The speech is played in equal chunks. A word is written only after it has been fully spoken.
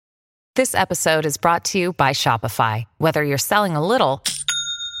This episode is brought to you by Shopify. Whether you're selling a little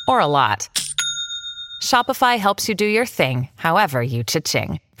or a lot, Shopify helps you do your thing, however you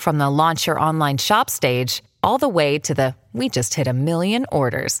cha-ching. From the launch your online shop stage, all the way to the we just hit 1 million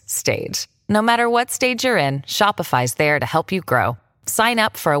orders stage. No matter what stage you're in, Shopify's there to help you grow. Sign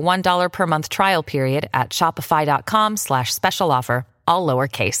up for a $1 per month trial period at shopify.com/special offer, all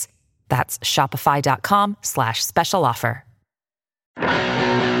lowercase. That's shopify.com/special offer.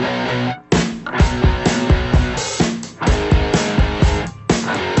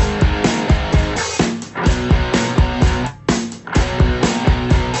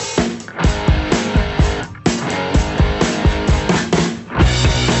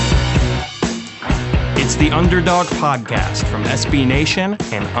 It's the Underdog Podcast from SB Nation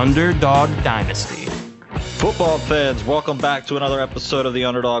and Underdog Dynasty. Football fans, welcome back to another episode of the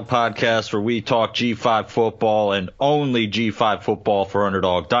Underdog Podcast where we talk G5 football and only G5 football for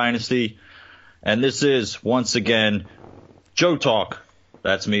Underdog Dynasty. And this is, once again, Joe Talk.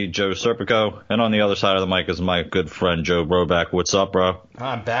 That's me, Joe Serpico. And on the other side of the mic is my good friend, Joe Broback. What's up, bro?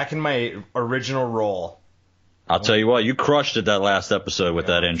 I'm back in my original role. I'll tell you what, you crushed it that last episode with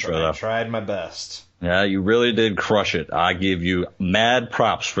that intro, though. I tried my best. Yeah, you really did crush it. I give you mad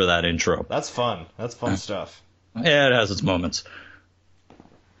props for that intro. That's fun. That's fun stuff. Yeah, it has its moments.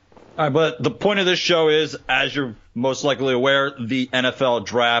 All right, but the point of this show is, as you're most likely aware, the NFL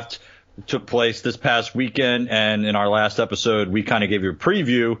draft took place this past weekend, and in our last episode, we kind of gave you a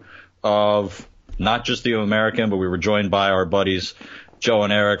preview of not just the American, but we were joined by our buddies Joe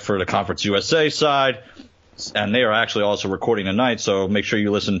and Eric for the Conference USA side. And they are actually also recording tonight, so make sure you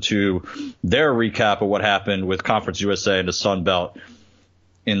listen to their recap of what happened with Conference USA and the Sun Belt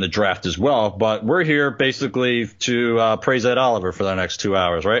in the draft as well. But we're here basically to praise Ed Oliver for the next 2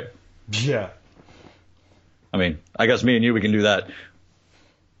 hours, right? Yeah. I mean, I guess me and you, we can do that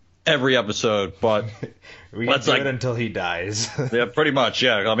every episode, but we can do it until he dies. Yeah, pretty much,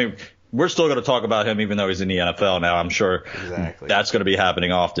 yeah. I mean, we're still going to talk about him even though he's in the NFL now. I'm sure that's going to be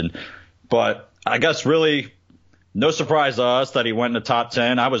happening often. But I guess really no surprise to us that he went in the top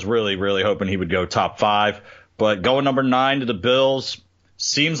 10. I was really, really hoping he would go top 5. But going number 9 to the Bills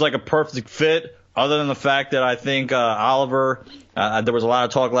seems like a perfect fit, other than the fact that I think Oliver, there was a lot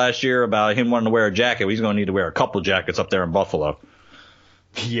of talk last year about him wanting to wear a jacket. He's going to need to wear a couple jackets up there in Buffalo.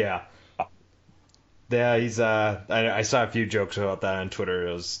 Yeah. Yeah, he's I saw a few jokes about that on Twitter.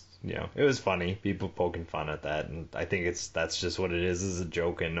 It was, it was funny. People poking fun at that, and I think that's just what it is a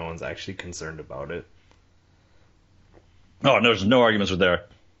joke, and no one's actually concerned about it. Oh, there's no arguments with there.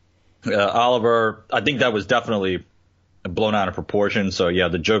 Oliver, I think that was definitely blown out of proportion. So, yeah,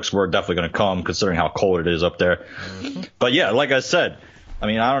 the jokes were definitely going to come considering how cold it is up there. Mm-hmm. But, yeah, like I said, I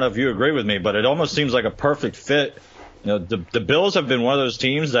mean, I don't know if you agree with me, but it almost seems like a perfect fit. The Bills have been one of those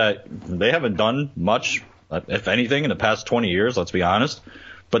teams that they haven't done much, if anything, in the past 20 years, let's be honest.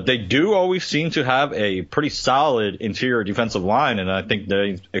 But they do always seem to have a pretty solid interior defensive line, and I think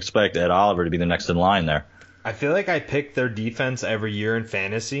they expect Ed Oliver to be the next in line there. I feel like I pick their defense every year in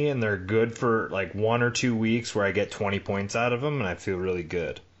fantasy, and they're good for like 1 or 2 weeks where I get 20 points out of them, and I feel really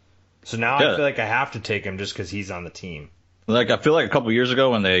good. So now I feel like I have to take him just because he's on the team. Like I feel like a couple years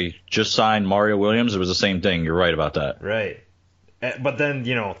ago when they just signed Mario Williams, it was the same thing. You're right about that. Right. But then,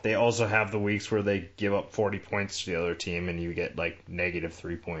 they also have the weeks where they give up 40 points to the other team, and you get like negative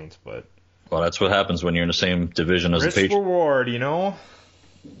 3 points. But well, that's what happens when you're in the same division as the Patriots. Risk reward,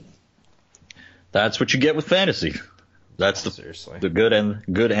 That's what you get with fantasy. That's the good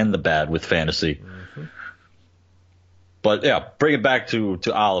and the bad with fantasy. Mm-hmm. But yeah, bring it back to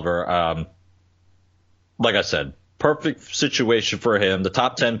Oliver. Like I said, perfect situation for him. The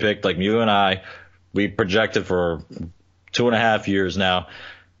top 10 pick, like you and I, we projected for 2.5 years now.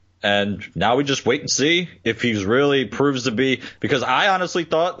 And now we just wait and see if he's really proves to be, because I honestly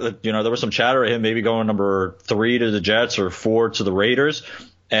thought that, there was some chatter of him maybe going number 3 to the Jets or 4 to the Raiders.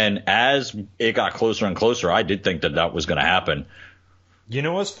 And as it got closer and closer, I did think that was going to happen. You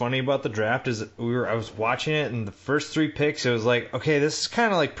know what's funny about the draft is I was watching it, and the first 3 picks, it was like, okay, this is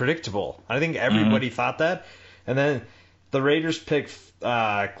kind of like predictable. I think everybody thought that. And then the Raiders picked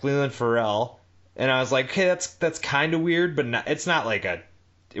Cleveland Farrell, and I was like, okay, that's kind of weird, but it's not like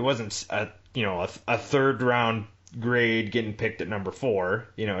it wasn't a third round grade getting picked at number 4.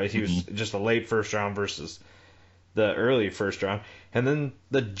 He was just a late first round versus the early first round. And then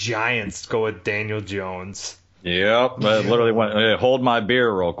the Giants go with Daniel Jones. Yep. I literally went, hold my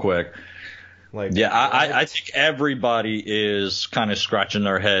beer real quick. I think everybody is kind of scratching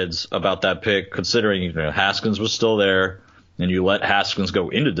their heads about that pick, considering Haskins was still there, and you let Haskins go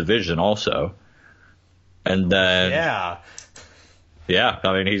into division also. And then Yeah,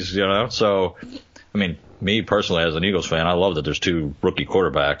 I mean, he's, so, I mean, me personally as an Eagles fan, I love that there's 2 rookie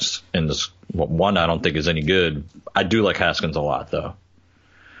quarterbacks in this. One I don't think is any good. I do like Haskins a lot, though.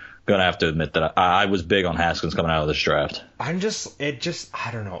 Gonna have to admit that I was big on Haskins coming out of this draft. I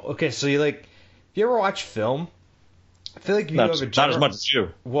don't know. Okay, so you ever watch film? I feel like if you have a general, not as much as you.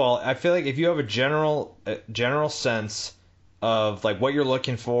 Well, I feel like if you have a general sense of like what you're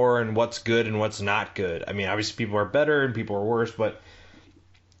looking for and what's good and what's not good. I mean, obviously people are better and people are worse, but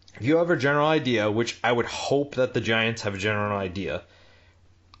if you have a general idea, which I would hope that the Giants have a general idea,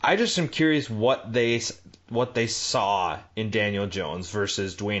 I just am curious what they saw in Daniel Jones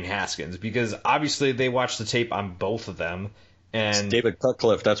versus Dwayne Haskins, because obviously they watched the tape on both of them. And it's David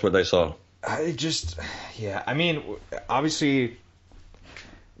Cutcliffe, that's what they saw. I mean, obviously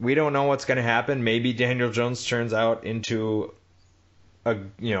we don't know what's going to happen. Maybe Daniel Jones turns out into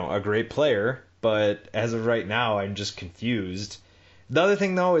a great player, but as of right now, I'm just confused. The other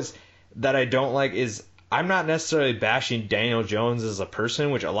thing though is that I don't like is I'm not necessarily bashing Daniel Jones as a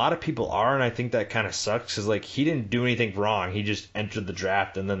person, which a lot of people are, and I think that kind of sucks because like he didn't do anything wrong. He just entered the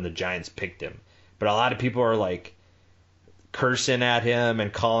draft and then the Giants picked him. But a lot of people are like cursing at him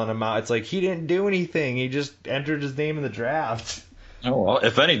and calling him out. It's like he didn't do anything. He just entered his name in the draft. Oh, well,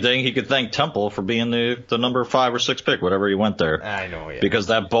 if anything, he could thank Temple for being the number 5 or 6 pick, whatever he went there. I know, yeah. Because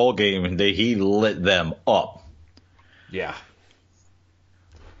that bowl game, he lit them up. Yeah.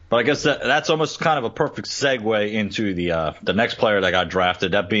 But I guess that's almost kind of a perfect segue into the next player that got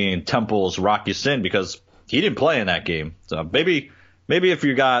drafted, that being Temple's Rock Ya-Sin, because he didn't play in that game. So maybe if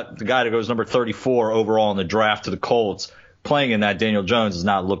you got the guy that goes number 34 overall in the draft to the Colts, playing in that, Daniel Jones is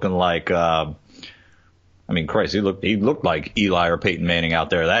not looking like Christ, he looked like Eli or Peyton Manning out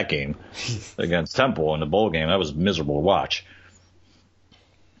there that game against Temple in the bowl game. That was miserable to watch.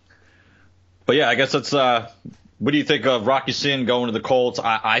 But yeah, I guess that's what do you think of Rock Ya-Sin going to the Colts?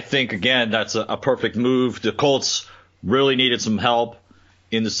 I think again that's a perfect move. The Colts really needed some help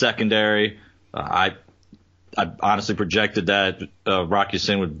in the secondary. I honestly projected that Rock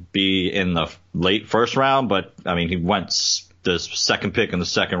Ya-Sin would be in the late first round, but I mean he went the second pick in the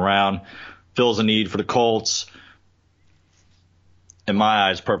second round. Fills a need for the Colts. In my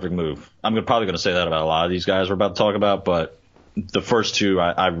eyes, perfect move. I'm probably going to say that about a lot of these guys we're about to talk about, but the first 2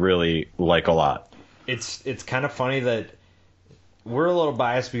 I really like a lot. It's kind of funny that we're a little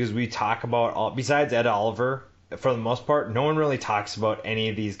biased because we talk about, besides Ed Oliver, for the most part, no one really talks about any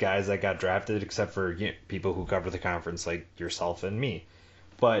of these guys that got drafted except for people who cover the conference like yourself and me.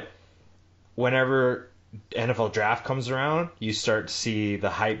 But whenever NFL draft comes around, you start to see the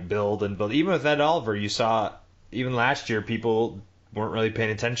hype build and build. Even with Ed Oliver, you saw even last year people weren't really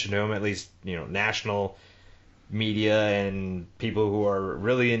paying attention to him, at least national media and people who are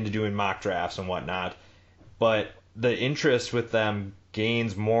really into doing mock drafts and whatnot. But the interest with them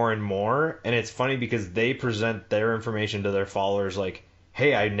gains more and more, and it's funny because they present their information to their followers like,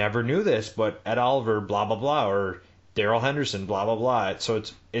 hey, I never knew this, but Ed Oliver, blah, blah, blah, or Darrell Henderson, blah, blah, blah. So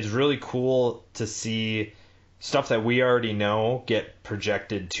it's really cool to see stuff that we already know get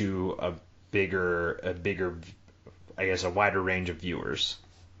projected to a bigger, I guess, a wider range of viewers.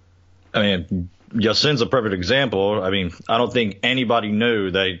 I mean, Ya-Sin's a perfect example. I mean, I don't think anybody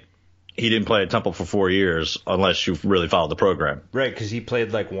knew that he didn't play at Temple for 4 years unless you really followed the program. Right, because he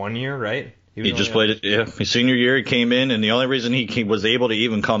played like 1 year, right? He just played it. Yeah, his senior year he came in, and the only reason he was able to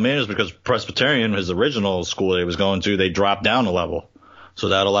even come in is because Presbyterian, his original school that he was going to, they dropped down a level. So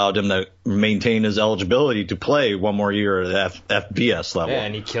that allowed him to maintain his eligibility to play 1 more year at FBS level. Yeah,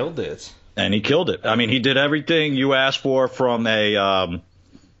 and he killed it. I mean, he did everything you asked for from a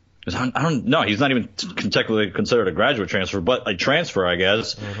I don't know. He's not even technically considered a graduate transfer, but a transfer, I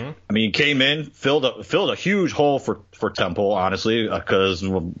guess. Mm-hmm. I mean, he came in, filled a huge hole for Temple, honestly, because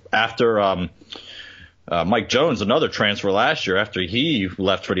after Mike Jones, another transfer last year, after he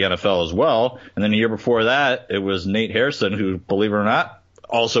left for the NFL as well, and then the year before that, it was Nate Hairston, who, believe it or not,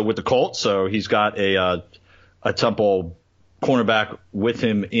 also with the Colts, so he's got a Temple cornerback with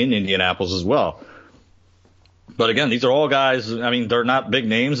him in Indianapolis as well. But again, these are all guys, I mean, they're not big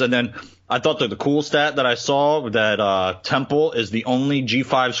names. And then I thought that the cool stat that I saw that Temple is the only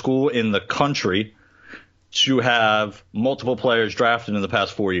G5 school in the country to have multiple players drafted in the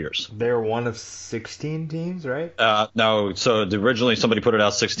past 4 years. They're one of 16 teams, right? No, so originally somebody put it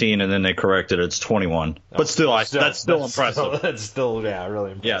out 16 and then they corrected it. It's 21. But still, that's still impressive. That's still, yeah,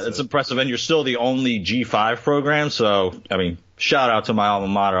 really impressive. Yeah, it's impressive. And you're still the only G5 program. So, I mean, shout out to my alma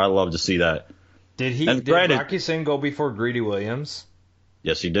mater. I love to see that. Did Rock Ya-Sin go before Greedy Williams?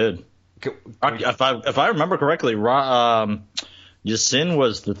 Yes, he did. If I remember correctly, Ya-Sin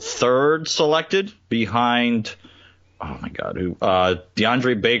was the 3rd selected behind oh my God, who?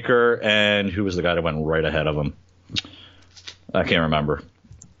 DeAndre Baker, and who was the guy that went right ahead of him? I can't remember.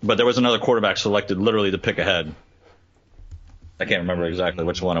 But there was another quarterback selected literally to pick ahead. I can't remember exactly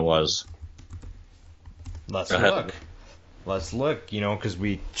which one it was. Let's look. Let's look, because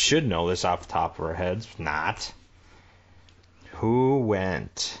we should know this off the top of our heads. Not. Who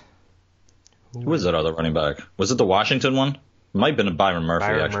went? Who was that other running back? Was it the Washington one? It might have been Byron Murphy.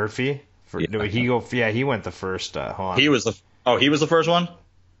 Byron Murphy? He went the first. Hold on. He was the first one?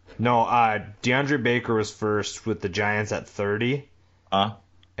 No, DeAndre Baker was first with the Giants at 30.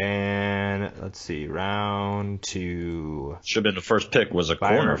 And let's see, round 2. Should have been the first pick was a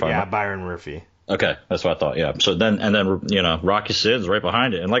corner. Byron Murphy. Okay, that's what I thought. Yeah. So then Rocky Sid's right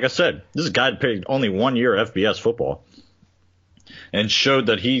behind it, and like I said, this guy played only 1 year FBS football, and showed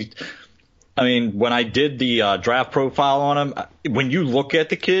that when I did the draft profile on him, when you look at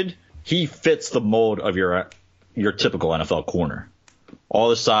the kid, he fits the mold of your typical NFL corner. All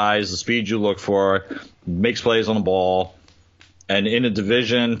the size, the speed you look for, makes plays on the ball. And in a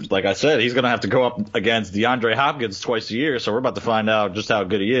division, like I said, he's going to have to go up against DeAndre Hopkins twice a year, so we're about to find out just how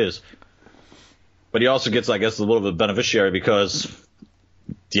good he is. But he also gets, I guess, a little bit of beneficiary because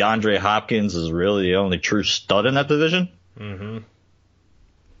DeAndre Hopkins is really the only true stud in that division. Mm-hmm.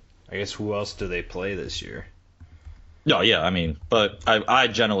 I guess who else do they play this year? No, yeah, but I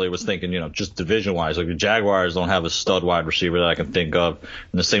generally was thinking, just division-wise. Like the Jaguars don't have a stud wide receiver that I can think of,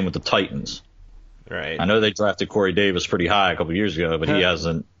 and the same with the Titans. Right. I know they drafted Corey Davis pretty high a couple years ago, but he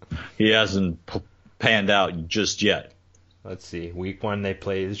hasn't panned out just yet. Let's see. Week 1 they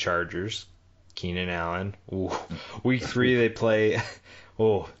play the Chargers. Keenan Allen. Ooh. Week 3 they play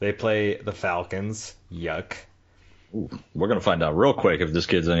the Falcons. Yuck. Ooh, we're gonna find out real quick if this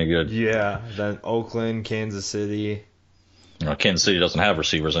kid's any good. Yeah. Then Oakland, Kansas City. Kansas City doesn't have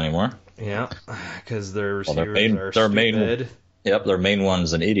receivers anymore. Yeah, because their receivers are stupid. Their main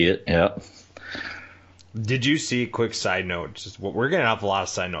one's an idiot. Yep. Did you see, quick side note, we're getting off a lot of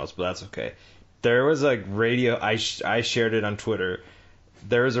side notes, but that's okay. There was a radio, I shared it on Twitter.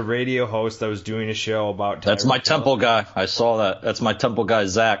 There was a radio host that was doing a show about... That's my Temple guy. I saw that. That's my Temple guy,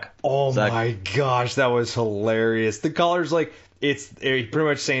 Zach. Oh my gosh, that was hilarious. The caller's like, he's pretty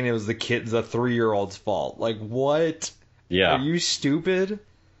much saying it was the 3-year-old's fault. Like, what? Yeah. Are you stupid?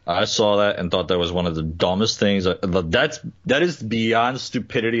 I saw that and thought that was one of the dumbest things. That is beyond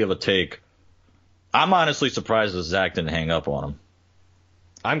stupidity of a take. I'm honestly surprised that Zach didn't hang up on him.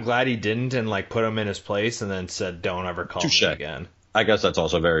 I'm glad he didn't and put him in his place and then said, "Don't ever call me again." I guess that's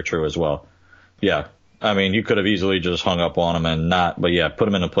also very true as well. Yeah, you could have easily just hung up on him and not, but yeah, put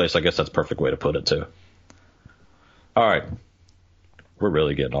him in a place. I guess that's a perfect way to put it too. All right, we're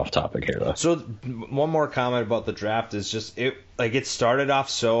really getting off topic here though. So one more comment about the draft is just it started off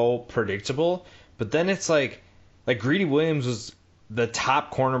so predictable, but then it's like Greedy Williams was the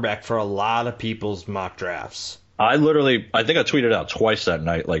top cornerback for a lot of people's mock drafts. I think I tweeted out twice that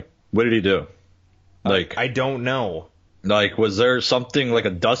night. What did he do? I don't know. Was there something like a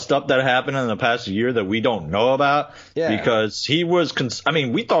dust up that happened in the past year that we don't know about? Yeah. Because he was,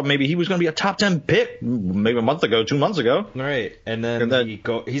 we thought maybe he was going to be a top 10 pick maybe a month ago, 2 months ago. Right. And then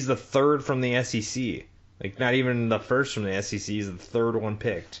he's the third from the SEC. Not even the first from the SEC. He's the third one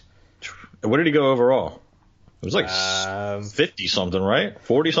picked. What did he go overall? It was 50 something, right?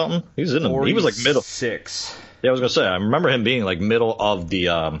 40 something. He was middle. 6. Yeah, I was gonna say. I remember him being middle of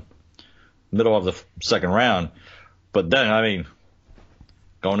the second round. But then,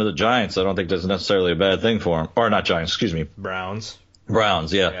 going to the Giants, I don't think that's necessarily a bad thing for him. Or not Giants, excuse me. Browns,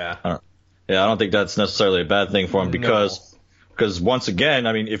 yeah. I don't think that's necessarily a bad thing for him because once again,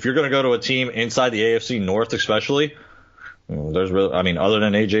 if you're gonna go to a team inside the AFC North, especially. There's really, other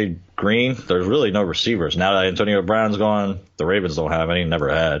than AJ Green, there's really no receivers. Now that Antonio Brown's gone, the Ravens don't have any, never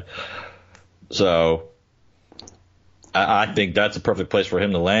had. So I think that's a perfect place for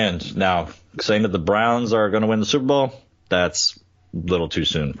him to land. Now, saying that the Browns are going to win the Super Bowl, that's a little too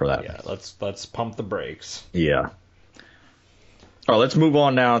soon for that. Yeah, let's pump the brakes. Yeah. All right, let's move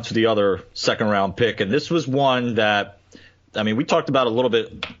on now to the other second round pick. And this was one that, we talked about a little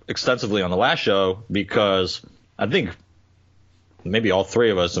bit extensively on the last show because I think maybe all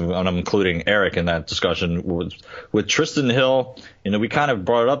three of us, and I'm including Eric in that discussion, with Trysten Hill, we kind of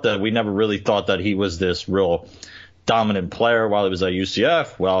brought it up that we never really thought that he was this real dominant player while he was at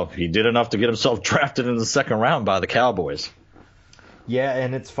UCF. Well, he did enough to get himself drafted in the second round by the Cowboys. Yeah,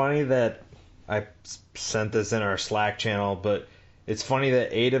 and it's funny that I sent this in our Slack channel, but it's funny that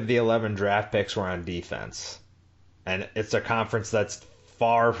 8 of the 11 draft picks were on defense. And it's a conference that's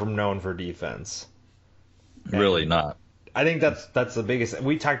far from known for defense. Really not. I think that's the biggest.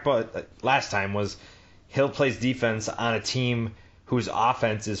 We talked about last time was Hill plays defense on a team whose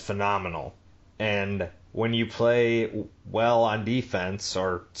offense is phenomenal. And when you play well on defense,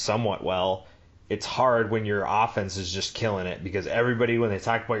 or somewhat well, it's hard when your offense is just killing it, because everybody, when they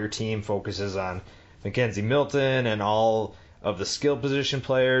talk about your team, focuses on Mackenzie Milton and all of the skill position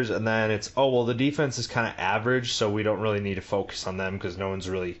players, and then it's, oh, well, the defense is kind of average, so we don't really need to focus on them because no one's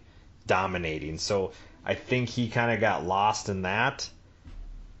really dominating. So I think he kind of got lost in that,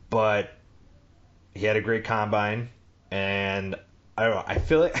 but he had a great combine, and I don't know, I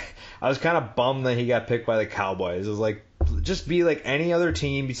feel like I was kind of bummed that he got picked by the Cowboys. It was like, just be like any other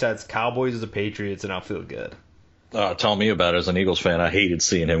team besides Cowboys or the Patriots, and I'll feel good. Tell me about it. As an Eagles fan, I hated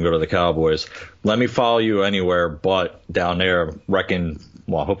seeing him go to the Cowboys. Let me follow you anywhere but down there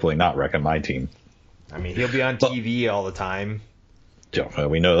hopefully not wrecking my team. I mean, he'll be on TV all the time. Yeah,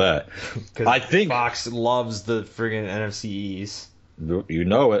 we know that. I think Fox loves the friggin' NFC East. You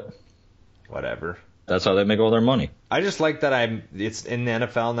know it. Whatever. That's how they make all their money. I just like that it's in the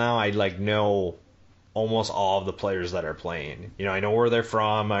NFL now. I know almost all of the players that are playing. You know, I know where they're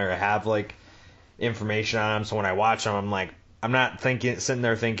from. I have information on them. So when I watch them, I'm not sitting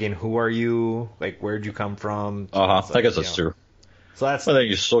there thinking, who are you? Like, where'd you come from? I guess that's true. So that's. I think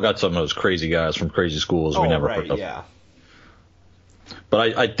you still got some of those crazy guys from crazy schools we never heard of. Yeah.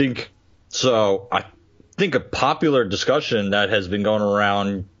 But I think so. I think a popular discussion that has been going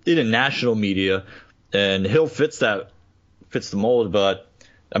around in the national media, and Hill fits the mold, but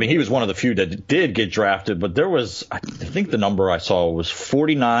I mean, he was one of the few that did get drafted, but there was, I think the number I saw was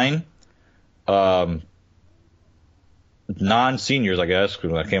 49 non-seniors, I guess,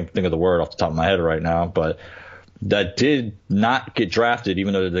 because I can't think of the word off the top of my head right now, but that did not get drafted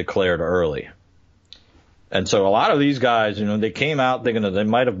even though they declared early. And so a lot of these guys, they came out thinking that they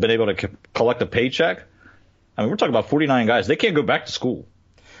might have been able to collect a paycheck. I mean, we're talking about 49 guys. They can't go back to school.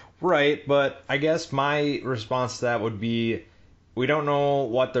 Right, but I guess my response to that would be, we don't know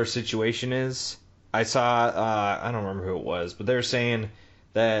what their situation is. I saw, I don't remember who it was, but they were saying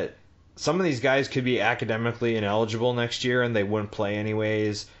that some of these guys could be academically ineligible next year and they wouldn't play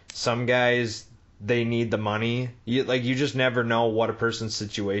anyways. Some guys, they need the money. You just never know what a person's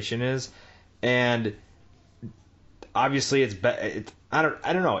situation is. And obviously I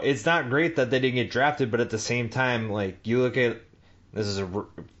don't know. It's not great that they didn't get drafted, but at the same time, you look at, this is a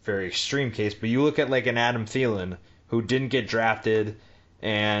very extreme case, but you look at an Adam Thielen, who didn't get drafted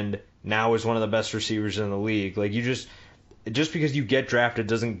and now is one of the best receivers in the league. Just because you get drafted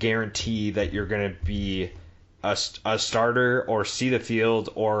doesn't guarantee that you're going to be a starter or see the field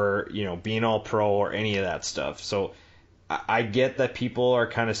or, be an all-pro or any of that stuff. So I get that people are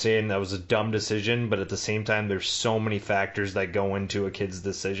kind of saying that was a dumb decision, but at the same time, there's so many factors that go into a kid's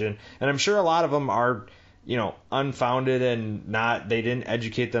decision. And I'm sure a lot of them are, unfounded and they didn't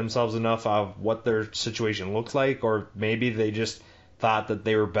educate themselves enough of what their situation looked like, or maybe they just thought that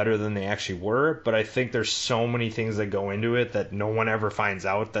they were better than they actually were. But I think there's so many things that go into it that no one ever finds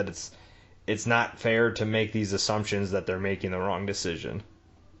out, that it's not fair to make these assumptions that they're making the wrong decision.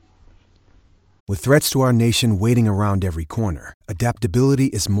 With threats to our nation waiting around every corner, adaptability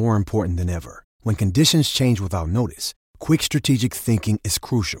is more important than ever. When conditions change without notice, quick strategic thinking is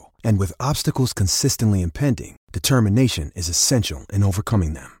crucial. And with obstacles consistently impending, determination is essential in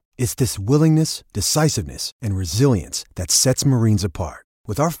overcoming them. It's this willingness, decisiveness, and resilience that sets Marines apart.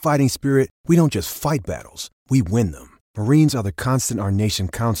 With our fighting spirit, we don't just fight battles, we win them. Marines are the constant our nation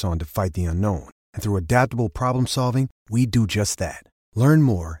counts on to fight the unknown. And through adaptable problem solving, we do just that. Learn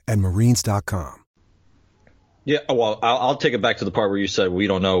more at marines.com. Yeah, well, I'll take it back to the part where you said we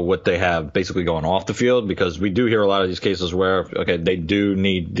don't know what they have basically going off the field, because we do hear a lot of these cases where, okay, they do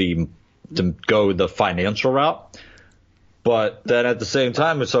need to go the financial route. But then at the same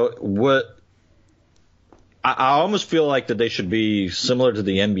time, so what I almost feel like that they should be similar to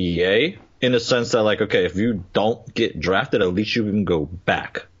the NBA in the sense that, okay, if you don't get drafted, at least you can go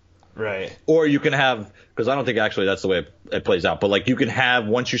back. Right. Or you can have, because I don't think actually that's the way it plays out, but you can have,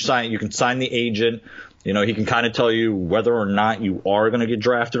 once you can sign the agent. He can kind of tell you whether or not you are going to get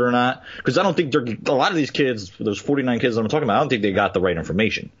drafted or not. Because I don't think a lot of these kids, those 49 kids that I'm talking about, I don't think they got the right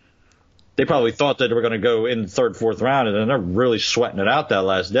information. They probably thought that they were going to go in the third, fourth round, and then they're really sweating it out that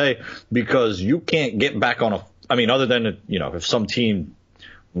last day, because you can't get back on other than, if some team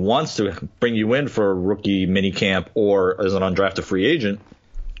wants to bring you in for a rookie mini camp or as an undrafted free agent,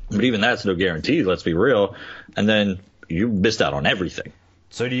 but even that's no guarantee, let's be real. And then you missed out on everything.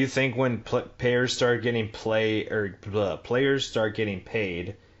 So do you think when players start getting paid,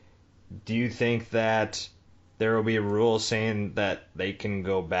 do you think that there will be a rule saying that they can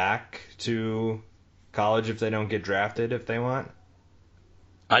go back to college if they don't get drafted if they want?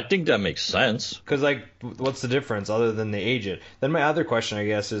 I think that makes sense. Because, like, what's the difference other than the agent? Then my other question, I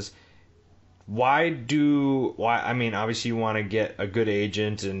guess, is why, I mean, obviously you want to get a good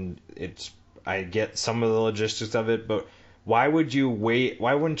agent, and I get some of the logistics of it, but why wouldn't you wait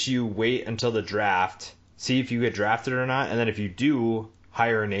until the draft, see if you get drafted or not, and then if you do,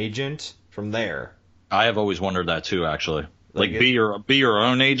 hire an agent from there? I have always wondered that too, actually. Like be your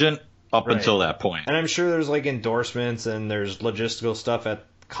own agent up until that point. And I'm sure there's like endorsements and there's logistical stuff at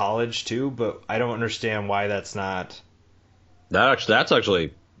college too, but I don't understand why that's not.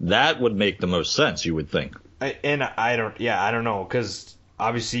 That would make the most sense, you would think. I don't know, because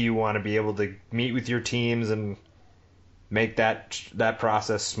obviously you want to be able to meet with your teams and make that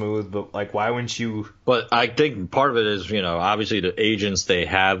process smooth, but like, why wouldn't you? But I think part of it is, obviously the agents, they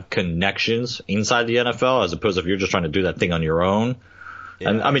have connections inside the NFL as opposed to if you're just trying to do that thing on your own. Yeah,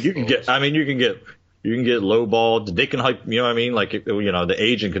 and I mean, you can get lowballed. They can hype, you know what I mean? Like, the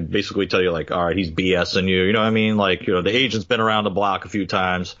agent could basically tell you, like, all right, he's BSing you, you know what I mean? Like, the agent's been around the block a few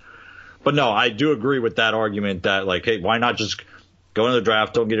times. But no, I do agree with that argument that, like, hey, why not just go into the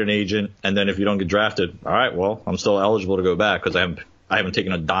draft, don't get an agent, and then if you don't get drafted, all right, well, I'm still eligible to go back because I haven't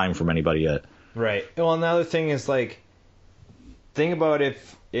taken a dime from anybody yet. Right. Well, another thing is, like, think about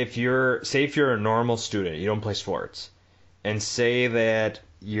if you're a normal student, you don't play sports, and say that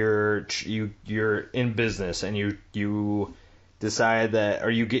you're in business and you decide that, or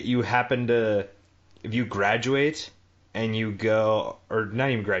you happen to, if you graduate and you go, or not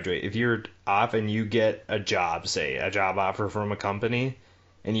even graduate, if you're off and you get a job, say a job offer from a company,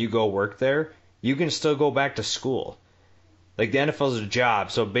 and you go work there, you can still go back to school. Like, the NFL is a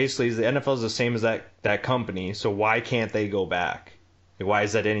job, so basically the NFL is the same as that company, so why can't they go back? Like, why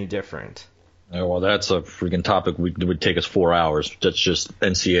is that any different? Oh, well, that's a freaking topic that would take us 4 hours. That's just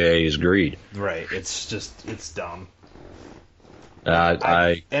NCAA's greed. Right. It's dumb.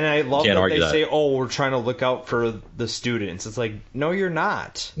 I love that they say, oh, we're trying to look out for the students. It's like, no, you're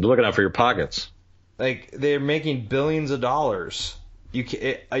not. You're looking out for your pockets. Like, they're making billions of dollars. You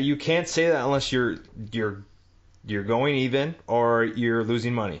can't say that unless you're going even or you're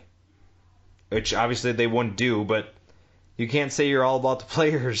losing money, which obviously they wouldn't do. But you can't say you're all about the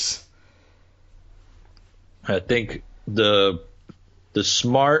players. I think the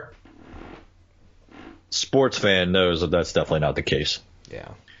smart sports fan knows that that's definitely not the case. Yeah.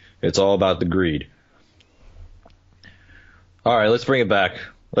 It's all about the greed. All right, let's bring it back.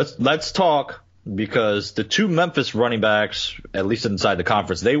 Let's talk, because the two Memphis running backs, at least inside the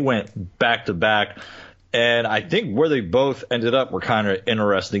conference, they went back to back, and I think where they both ended up were kind of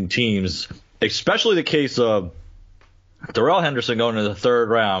interesting teams, especially the case of Darrell Henderson going to the third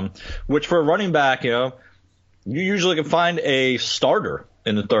round, which for a running back, you usually can find a starter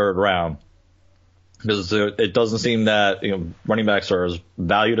in the third round, because it doesn't seem that running backs are as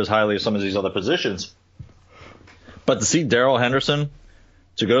valued as highly as some of these other positions. But to see Darrell Henderson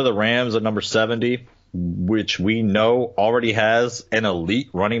to go to the Rams at number 70, which we know already has an elite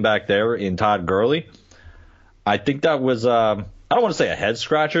running back there in Todd Gurley, I think that was I don't want to say a head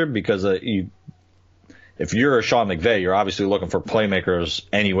scratcher, because if you're a Sean McVay, you're obviously looking for playmakers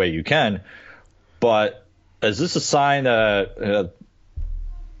any way you can. But is this a sign that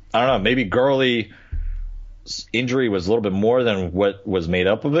I don't know, maybe Gurley's injury was a little bit more than what was made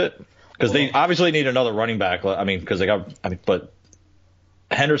up of it? Because they obviously need another running back. But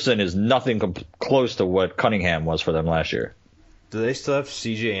Henderson is nothing close to what Cunningham was for them last year. Do they still have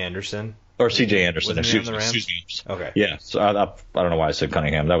C.J. Anderson? Or C.J. Anderson. Excuse me. Okay. Yeah. So I don't know why I said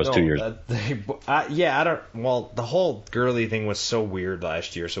Cunningham. That was 2 years. The whole Gurley thing was so weird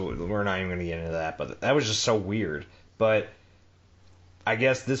last year, so we're not even going to get into that. But that was just so weird. But I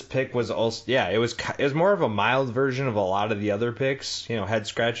guess this pick was also, it was more of a mild version of a lot of the other picks, head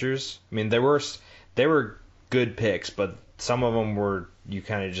scratchers. I mean, they were good picks, but some of them were, you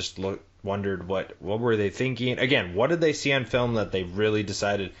kind of just wondered what were they thinking. Again, what did they see on film that they really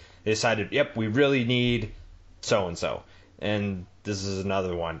decided, yep, we really need so and so, and this is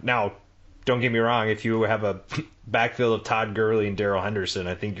another one. Now, don't get me wrong, if you have a backfield of Todd Gurley and Darrell Henderson,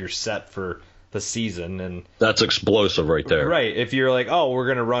 I think you're set for the season. And that's explosive right there. Right. If you're like, oh, we're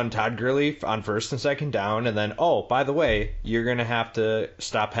going to run Todd Gurley on first and second down, and then, oh, by the way, you're going to have to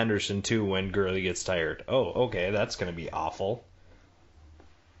stop Henderson too when Gurley gets tired. Oh, okay, that's going to be awful.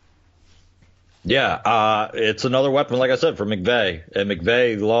 Yeah, it's another weapon, like I said, for McVay. And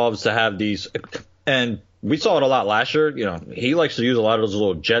McVay loves to have these, and we saw it a lot last year. He likes to use a lot of those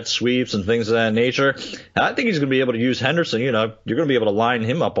little jet sweeps and things of that nature. And I think he's going to be able to use Henderson. You're going to be able to line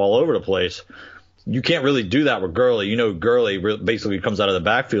him up all over the place. you can't really do that with Gurley. You know, Gurley basically comes out of the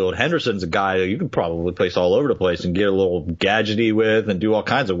backfield. Henderson's a guy that you can probably place all over the place and get a little gadgety with and do all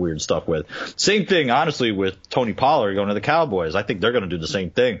kinds of weird stuff with. Same thing, honestly, with Tony Pollard going to the Cowboys. I think they're going to do the same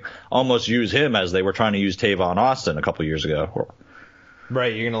thing. Almost use him as they were trying to use Tavon Austin a couple years ago.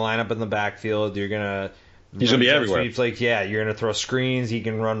 Right, you're going to line up in the backfield. You're going to... He's going to be everywhere. Sweeps, like, yeah, you're going to throw screens. He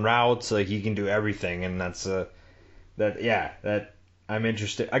can run routes. Like, he can do everything. And that's... that I'm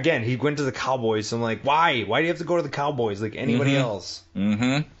interested. Again, he went to the Cowboys. So I'm like, why? Why do you have to go to the Cowboys like anybody else?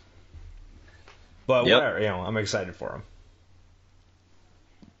 Mm-hmm. But whatever, I'm excited for him.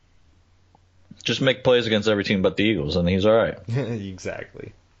 Just make plays against every team but the Eagles, and he's all right.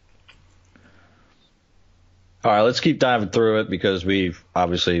 Exactly. All right, let's keep diving through it because we've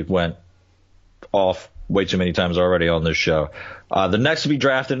obviously went off way too many times already on this show. The next to be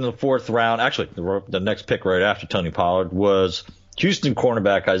drafted in the 4th round, actually the next pick right after Tony Pollard, was Houston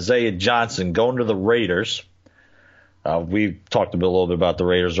cornerback Isaiah Johnson going to the Raiders. We talked a little bit about the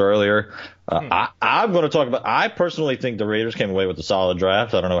Raiders earlier. I'm going to talk about – I personally think the Raiders came away with a solid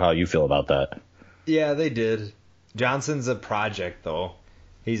draft. I don't know how you feel about that. Yeah, they did. Johnson's a project, though.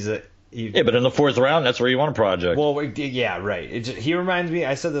 Yeah, but in the 4th round, that's where you want a project. Well, yeah, right. He reminds me –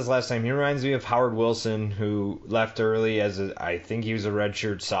 I said this last time. He reminds me of Howard Wilson, who left early I think he was a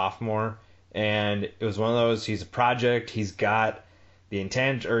redshirt sophomore. And it was one of those, he's a project, he's got the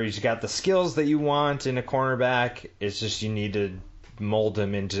intent, or he's got the skills that you want in a cornerback. It's just you need to mold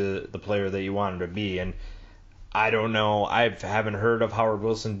him into the player that you want him to be. And I don't know, I haven't heard of Howard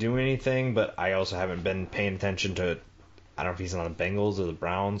Wilson do anything, but I also haven't been paying attention to, I don't know if he's on the Bengals or the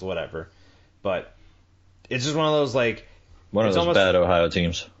Browns, whatever. But it's just one of those, like... One of those bad Ohio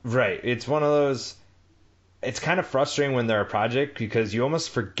teams. Right. It's one of those... It's kind of frustrating when they're a project because you almost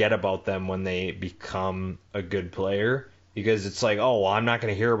forget about them when they become a good player because it's like, oh, well, I'm not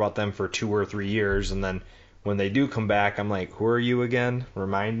going to hear about them for 2 or 3 years. And then when they do come back, I'm like, who are you again?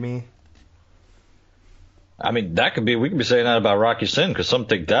 Remind me. I mean, we could be saying that about Rocky Sin because some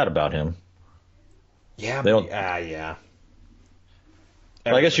think that about him. Yeah. Yeah.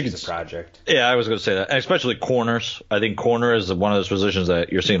 Well, I guess you could. A project. Yeah, I was going to say that. And especially corners. I think corner is one of those positions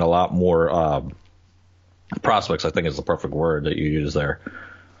that you're seeing a lot more prospects, I think is the perfect word that you use there.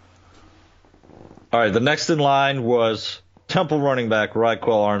 All right, the next in line was Temple running back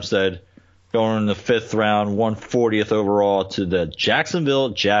Raquel Armstead going in the 5th round, 140th overall to the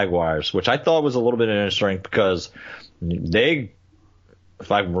Jacksonville Jaguars, which I thought was a little bit interesting because they,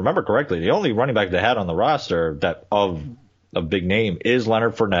 if I remember correctly, the only running back they had on the roster that of a big name is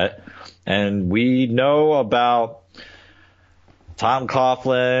Leonard Fournette. And we know about Tom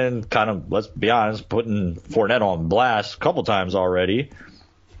Coughlin, kind of, let's be honest, putting Fournette on blast a couple times already.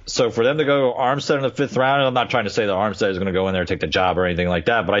 So for them to go Armstead in the 5th round, and I'm not trying to say that Armstead is going to go in there and take the job or anything like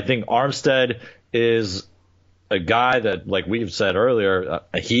that, but I think Armstead is a guy that, like we've said earlier,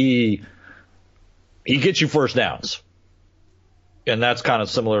 he gets you first downs. And that's kind of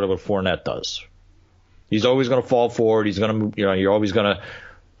similar to what Fournette does. He's always going to fall forward. He's going to, you're always going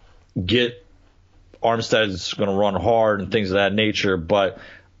to get Armstead's going to run hard and things of that nature. But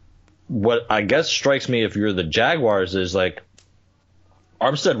what I guess strikes me if you're the Jaguars is like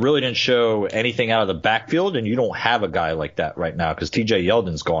Armstead really didn't show anything out of the backfield, and you don't have a guy like that right now because T.J.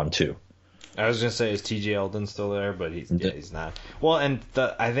 Yeldon's gone too. I was going to say, is T.J. Yeldon still there? But he's not. Well, and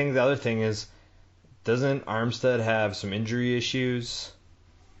I think the other thing is, doesn't Armstead have some injury issues?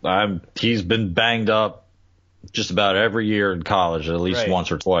 He's been banged up just about every year in college, at least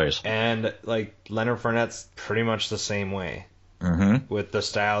once or twice. And like Leonard Fournette's pretty much the same way. Mm-hmm. With the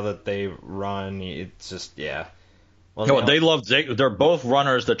style that they run, it's just, yeah. Well, they're both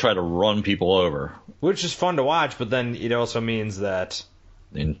runners that try to run people over. Which is fun to watch, but then it also means that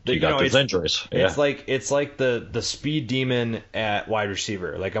you got those injuries. It's like the speed demon at wide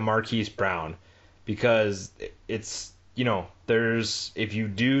receiver, like a Marquise Brown. Because it's, there's, if you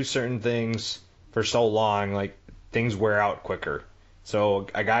do certain things for so long, like, things wear out quicker. So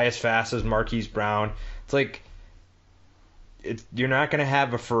a guy as fast as Marquise Brown, it's like, you're not going to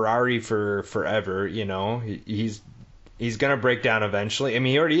have a Ferrari for forever, He's going to break down eventually. I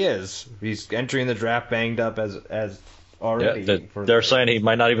mean, he already is. He's entering the draft banged up as already. Yeah, they're saying he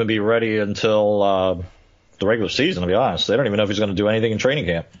might not even be ready until the regular season, to be honest. They don't even know if he's going to do anything in training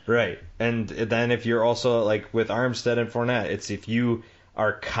camp. Right. And then if you're also, like, with Armstead and Fournette, it's if you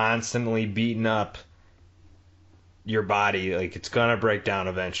are constantly beating up your body, like, it's going to break down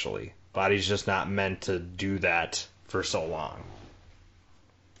eventually. Body's just not meant to do that for so long.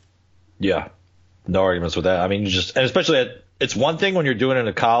 Yeah. No arguments with that. I mean, and especially it's one thing when you're doing it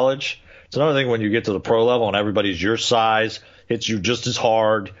in college. It's another thing when you get to the pro level and everybody's your size, hits you just as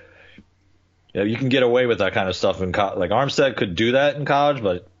hard. You can get away with that kind of stuff in college. Like Armstead could do that in college,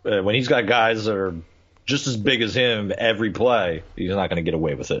 but when he's got guys that are just as big as him every play, he's not going to get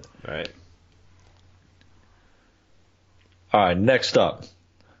away with it. Right. All right, next up.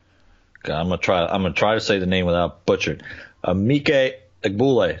 Okay, I'm gonna try to say the name without butchering. Mike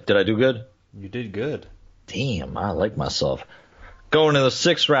Egbule. Did I do good? You did good. Damn, I like myself. Going in the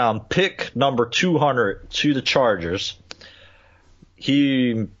 6th round, pick number 200 to the Chargers.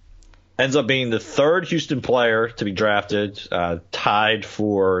 He ends up being the 3rd Houston player to be drafted, tied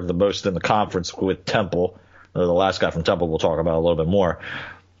for the most in the conference with Temple. The last guy from Temple we'll talk about a little bit more.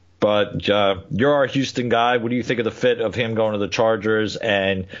 But you're our Houston guy. What do you think of the fit of him going to the Chargers?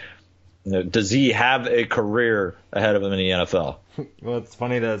 And does he have a career ahead of him in the NFL? Well, it's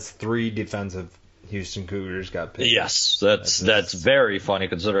funny that it's 3 defensive Houston Cougars got picked. Yes, that's very funny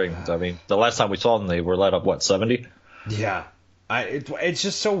considering. I mean, the last time we saw them, they were let up 70. Yeah, it's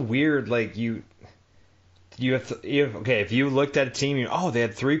just so weird. Like if you looked at a team, they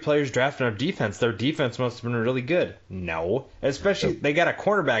had 3 players drafted on defense. Their defense must have been really good. No, especially they got a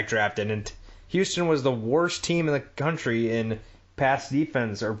cornerback drafted, and Houston was the worst team in the country in pass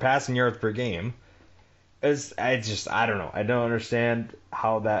defense or passing yards per game. I don't know. I don't understand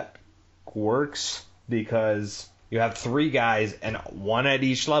how that works because you have 3 guys and 1 at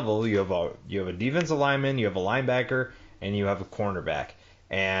each level. You have a defensive lineman, you have a linebacker, and you have a cornerback.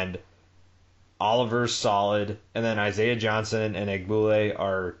 And Oliver's solid, and then Isaiah Johnson and Egbule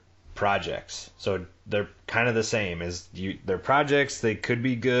are projects. So they're kind of the same. They're projects. They could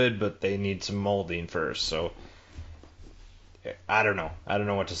be good, but they need some molding first. So I don't know. I don't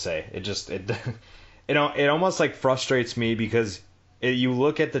know what to say. It almost like frustrates me because you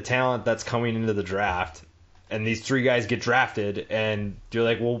look at the talent that's coming into the draft, and these 3 guys get drafted, and you're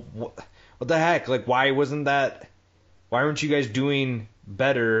like, well, what the heck? Like, why weren't you guys doing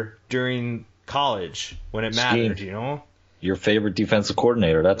better during college when it mattered, Your favorite defensive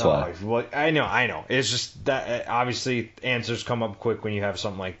coordinator, that's why. Well, I know. It's just that obviously answers come up quick when you have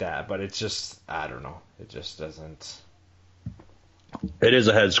something like that, but it's just, I don't know. It just doesn't. It is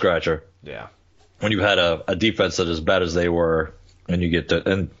a head scratcher. Yeah. When you had a defense that as bad as they were, and you get to,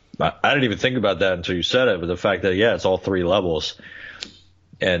 and I didn't even think about that until you said it, but the fact that, it's all 3 levels,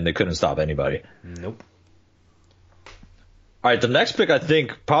 and they couldn't stop anybody. Nope. All right, the next pick I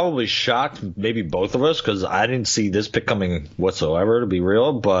think probably shocked maybe both of us because I didn't see this pick coming whatsoever, to be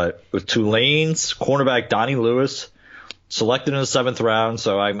real. But with Tulane's cornerback Donnie Lewis selected in the 7th round,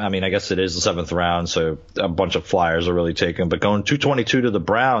 so I guess it is the 7th round, so a bunch of flyers are really taken. But going 222 to the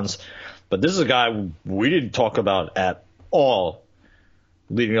Browns, but this is a guy we didn't talk about at all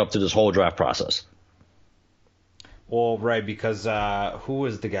leading up to this whole draft process. Well, right, because who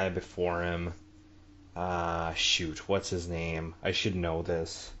was the guy before him? What's his name? I should know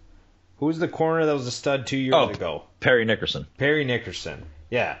this. Who was the corner that was a stud 2 years ago? Perry Nickerson. Perry Nickerson.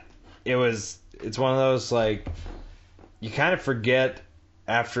 Yeah. It's one of those, like, you kind of forget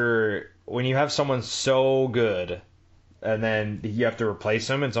after, when you have someone so good, and then you have to replace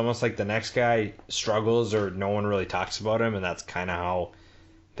him, it's almost like the next guy struggles or no one really talks about him, and that's kind of how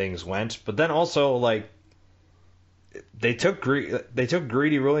things went. But then also, like, they took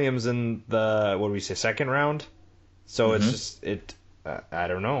Greedy Williams in the 2nd round, so it's just I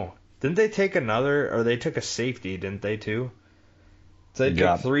don't know. Didn't they take they took a safety, didn't they too? So they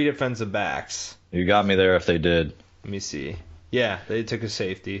took 3 defensive backs. You got me there if they did. Let me see. Yeah, they took a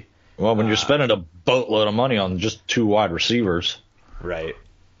safety. Well, when you're spending a boatload of money on just 2 wide receivers, right?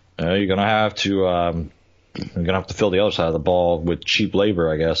 You're gonna have to fill the other side of the ball with cheap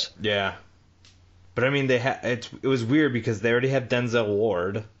labor, I guess. Yeah. But I mean, it was weird because they already have Denzel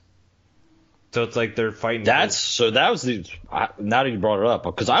Ward, so it's like they're fighting. Now that you brought it up,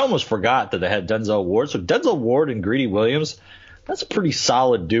 because I almost forgot that they had Denzel Ward. So Denzel Ward and Greedy Williams, that's a pretty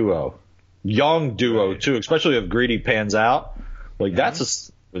solid duo, young duo too. Especially if Greedy pans out, like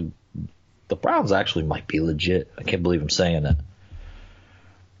the Browns actually might be legit. I can't believe I'm saying that.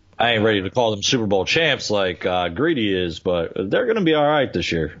 I ain't ready to call them Super Bowl champs like Greedy is, but they're going to be all right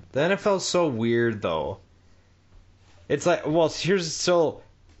this year. The NFL's so weird, though. It's like,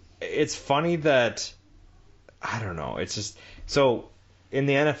 it's funny that, I don't know, it's just, so in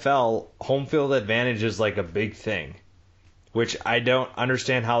the NFL, home field advantage is like a big thing, which I don't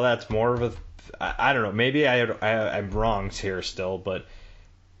understand how that's more of I don't know, maybe I'm wrong here still, but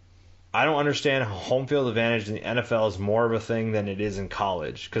I don't understand how home field advantage in the NFL is more of a thing than it is in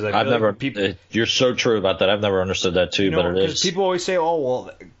college. Because you're so true about that. I've never understood that too, but it is. People always say, "Oh,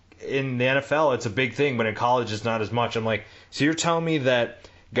 well, in the NFL it's a big thing, but in college it's not as much." I'm like, so you're telling me that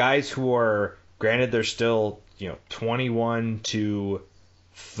guys who are, granted, they're still 21 to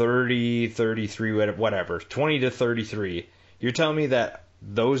 30, 33, whatever, 20 to 33. You're telling me that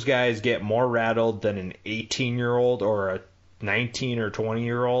those guys get more rattled than an 18-year-old or a 19 or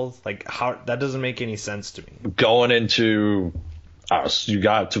 20-year-old? Like, how? That doesn't make any sense to me. Going into you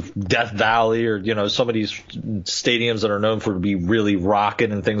got to Death Valley or some of these stadiums that are known for to be really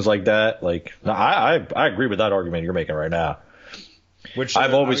rocking and things like that. Like, no, I agree with that argument you're making right now. Which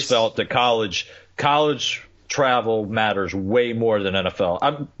I've always felt that college travel matters way more than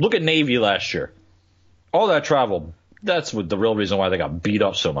NFL. Look at Navy last year. All that travel, that's the real reason why they got beat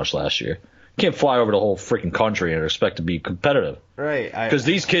up so much last year. You can't fly over the whole freaking country and expect to be competitive. Right. Because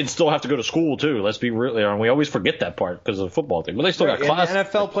these kids still have to go to school, too. Let's be real. And we always forget that part because of the football thing. But they still got classes. And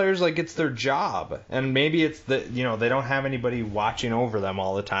NFL players, like, it's their job. And maybe it's they don't have anybody watching over them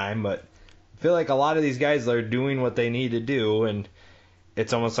all the time. But I feel like a lot of these guys are doing what they need to do. And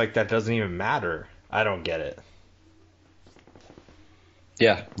it's almost like that doesn't even matter. I don't get it.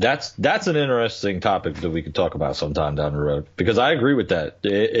 Yeah, that's an interesting topic that we could talk about sometime down the road, because I agree with that.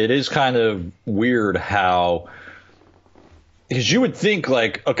 It is kind of weird how, because you would think,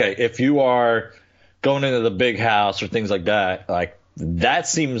 like, okay, if you are going into the big house or things like that, like, that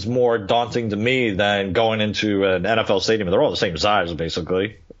seems more daunting to me than going into an NFL stadium. They're all the same size,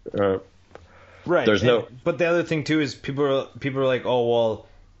 basically. Right. But the other thing, too, is people are like, oh, well,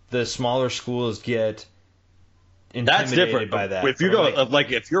 the smaller schools get that's different by that. If you go,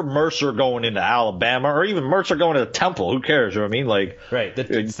 like, if you're Mercer going into Alabama, or even Mercer going to Temple, who cares? You know what I mean? Like, right.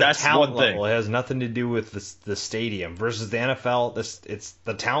 That's the talent level. It has nothing to do with the stadium versus the NFL. It's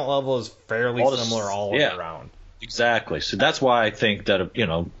the talent level is fairly similar all way around. Exactly. So that's why I think that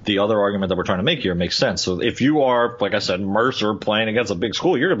the other argument that we're trying to make here makes sense. So if you are, like I said, Mercer playing against a big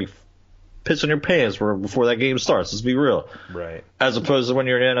school, you're gonna be pissing your pants before that game starts. Let's be real. Right. As opposed to when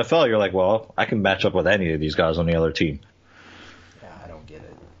you're in the NFL, you're like, well, I can match up with any of these guys on the other team. Yeah, I don't get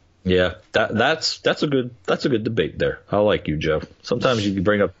it. Yeah, that's a good debate there. I like you, Joe. Sometimes you can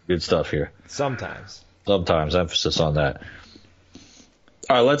bring up good stuff here. Sometimes, emphasis on that.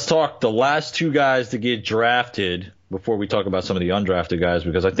 All right, let's talk the last two guys to get drafted before we talk about some of the undrafted guys,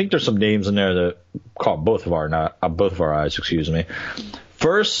 because I think there's some names in there that caught both of our eyes. Excuse me.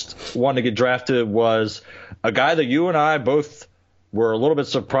 First one to get drafted was a guy that you and I both were a little bit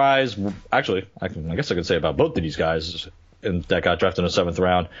surprised. Actually, I guess I could say about both of these guys that got drafted in the 7th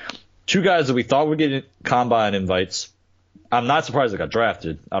round. Two guys that we thought would get combine invites. I'm not surprised they got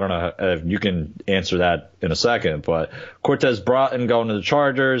drafted. I don't know if you can answer that in a second, but Cortez Broughton going to the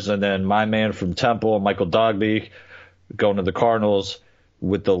Chargers, and then my man from Temple, Michael Dogbe, going to the Cardinals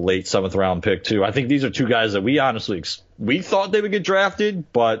with the late 7th round pick too. I think these are two guys that we honestly we thought they would get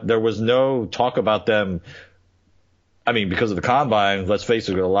drafted, but there was no talk about them. I mean, because of the combine, let's face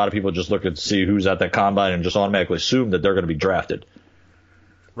it, a lot of people just look and see who's at that combine and just automatically assume that they're going to be drafted.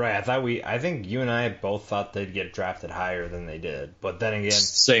 Right. I think you and I both thought they'd get drafted higher than they did, but then again,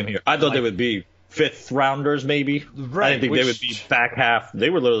 same here. I thought they would be 5th rounders maybe. Right. I didn't think they would be back half.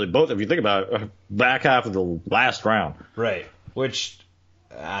 They were literally both, if you think about it, back half of the last round. Right. Which,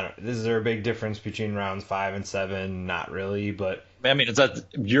 is there a big difference between rounds 5 and 7? Not really, but I mean, it's that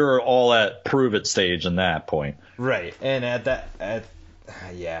you're all at prove it stage in that point. Right. And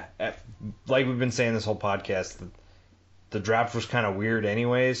like we've been saying this whole podcast, the draft was kind of weird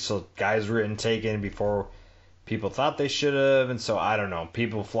anyways, so guys were getting taken before people thought they should have, and so I don't know.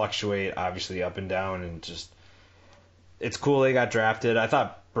 People fluctuate obviously up and down, and just it's cool they got drafted. I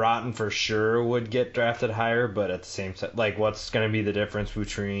thought Broughton for sure would get drafted higher, but at the same time, like, what's going to be the difference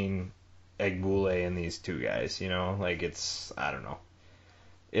between Egbule and these two guys? Like, it's, I don't know.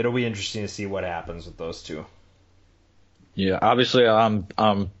 It'll be interesting to see what happens with those two. Yeah, obviously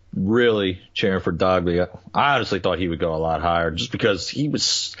I'm really cheering for Dogbe. I honestly thought he would go a lot higher just because he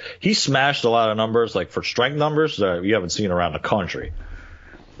smashed a lot of numbers, like for strength numbers that you haven't seen around the country.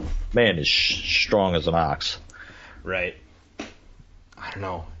 Man is strong as an ox. Right. I don't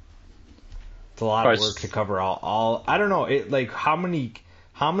know. It's a lot of work to cover all. I don't know. How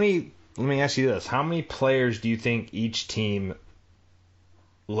many? Let me ask you this: how many players do you think each team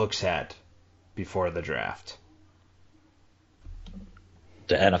looks at before the draft?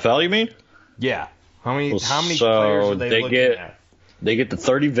 The NFL, you mean? Yeah. How many players are they looking at? They get the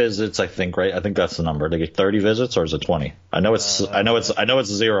 30 visits, I think, right? I think that's the number. They get 30 visits, or is it 20? I know it's a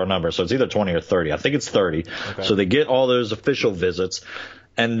zero number, so it's either 20 or 30. I think it's 30. Okay. So they get all those official visits,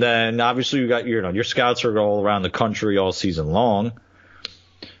 and then obviously you got your scouts are all around the country all season long.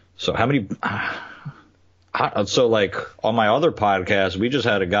 So how many? So like on my other podcast, we just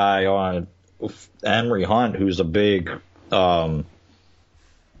had a guy on, Emery Hunt, who's a big.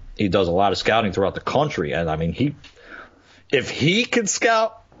 He does a lot of scouting throughout the country, and I mean if he could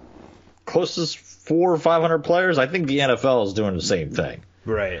scout close to 400 or 500 players, I think the NFL is doing the same thing.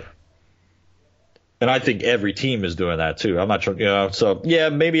 Right. And I think every team is doing that too. I'm not sure, so yeah,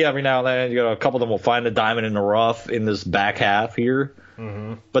 maybe every now and then, a couple of them will find a diamond in the rough in this back half here.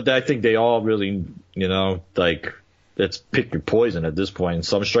 Mm-hmm. But I think they all really, like, it's pick your poison at this point.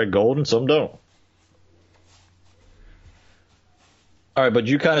 Some strike gold and some don't. All right, but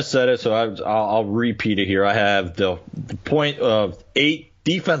you kind of said it, so I'll repeat it here. I have the point of 8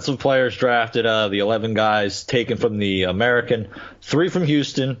 defensive players drafted out of the 11 guys taken from the American, 3 from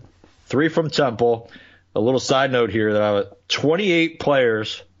Houston, 3 from Temple. A little side note here that 28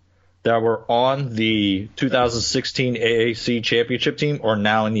 players that were on the 2016 AAC championship team are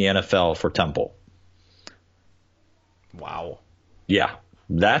now in the NFL for Temple. Wow. Yeah,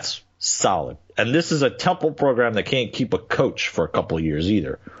 that's solid. And this is a Temple program that can't keep a coach for a couple of years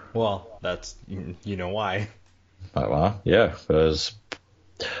either. Well, that's, why. Well, yeah, because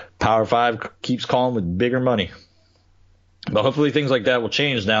Power 5 keeps calling with bigger money. But hopefully things like that will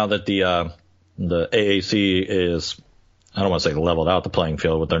change now that the AAC is, I don't want to say leveled out the playing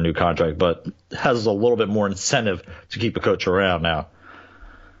field with their new contract, but has a little bit more incentive to keep a coach around now.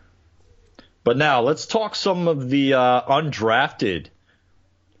 But now let's talk some of the undrafted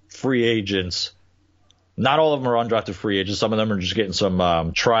free agents. Not all of them are undrafted free agents. Some of them are just getting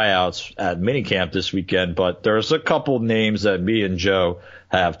some tryouts at minicamp this weekend. But there's a couple names that me and Joe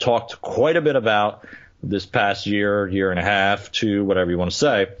have talked quite a bit about this past year and a half, 2, whatever you want to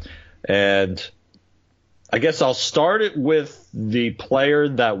say. And I guess I'll start it with the player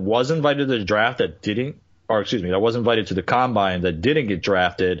that was invited to the draft that was invited to the combine that didn't get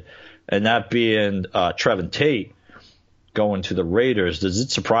drafted, and that being Trevin Tate going to the Raiders. Does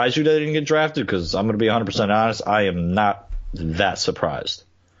it surprise you that he didn't get drafted? Because I'm going to be 100% honest, I am not that surprised.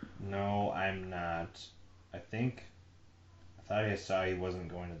 No, I'm not. I thought I saw he wasn't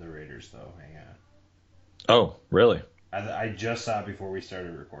going to the Raiders, though. Hang on. Oh, really? I just saw it before we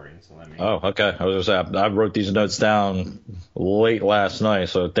started recording, so let me... Oh, okay. I was going to say, I wrote these notes down late last night,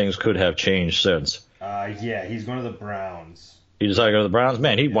 so things could have changed since. Yeah, he's going to the Browns. He decided to go to the Browns?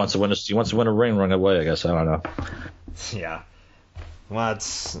 Man, he wants to win a ring right away, I guess. I don't know. Yeah. Well,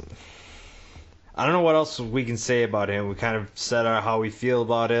 I don't know what else we can say about him. We kind of said how we feel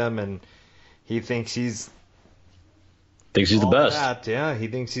about him, and he thinks he's the best. That. Yeah, he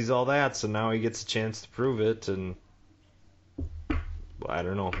thinks he's all that, so now he gets a chance to prove it, and I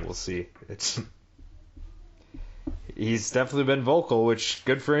don't know. We'll see. He's definitely been vocal, which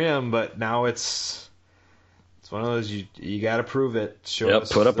good for him, but now it's one of those you got to prove it. Show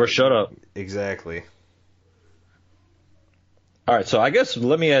us put up or shut up. Exactly. All right, so I guess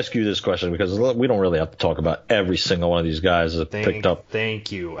let me ask you this question, because we don't really have to talk about every single one of these guys that picked up.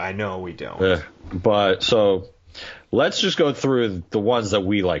 Thank you. I know we don't. But so let's just go through the ones that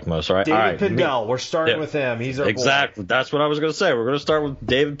we like most. All right, David Pindell. We're starting with him. He's our exactly. Boy. That's what I was going to say. We're going to start with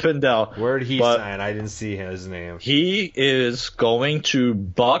David Pindell. Where did he sign? I didn't see his name. He is going to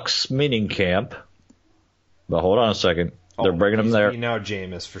Bucks minicamp. But hold on a second. They're bringing him there. Now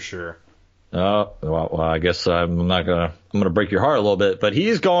Jameis for sure. Well, I guess I'm gonna break your heart a little bit, but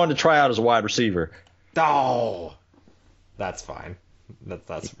he's going to try out as a wide receiver. Oh, that's fine. That's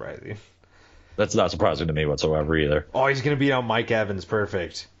not surprising. That's not surprising to me whatsoever either. Oh, he's gonna beat out Mike Evans.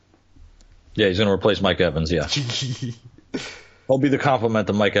 Perfect. Yeah, he's gonna replace Mike Evans. Yeah, he'll be the complement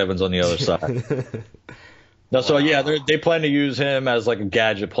to Mike Evans on the other side. No, so yeah, they plan to use him as like a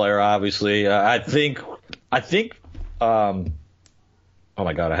gadget player. Obviously, I think. Oh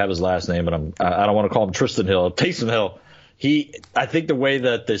my God, I have his last name, but I don't want to call him Tristan Hill. Taysom Hill. I think the way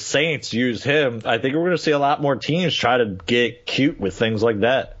that the Saints used him, I think we're going to see a lot more teams try to get cute with things like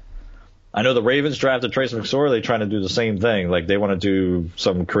that. I know the Ravens drafted Trace McSorley trying to do the same thing. Like they want to do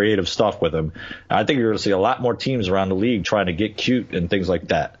some creative stuff with him. I think you're going to see a lot more teams around the league trying to get cute and things like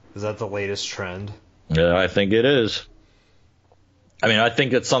that. Is that the latest trend? Yeah, I think it is. I mean, I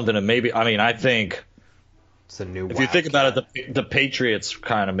think it's something that I think. It's a new. If you think about it, the Patriots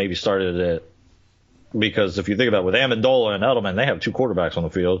kind of maybe started it, because if you think about it, with Amendola and Edelman, they have 2 quarterbacks on the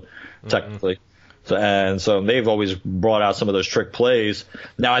field, technically. So they've always brought out some of those trick plays.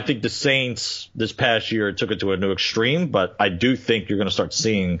 Now, I think the Saints this past year took it to a new extreme, but I do think you're going to start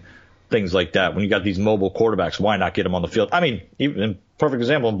seeing things like that. When you got these mobile quarterbacks, why not get them on the field? I mean, even perfect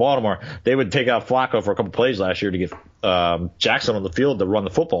example in Baltimore, they would take out Flacco for a couple plays last year to get Jackson on the field to run the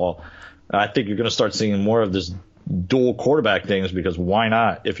football. I think you're going to start seeing more of this dual quarterback things, because why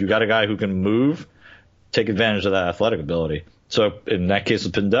not? If you got a guy who can move, take advantage of that athletic ability. So in that case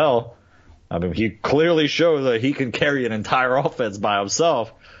of Pindell, I mean, he clearly showed that he can carry an entire offense by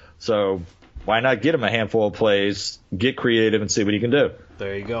himself. So why not get him a handful of plays, get creative, and see what he can do?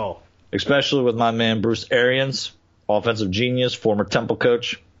 There you go. Especially with my man Bruce Arians, offensive genius, former Temple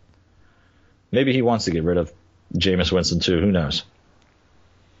coach. Maybe he wants to get rid of Jameis Winston too. Who knows?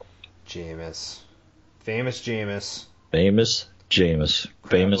 Jameis. Famous Jameis. Famous Jameis.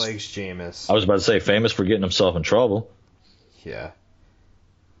 Famous. Legs Jameis. I was about to say famous for getting himself in trouble. Yeah.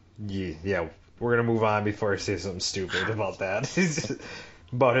 Yeah. We're going to move on before I say something stupid about that.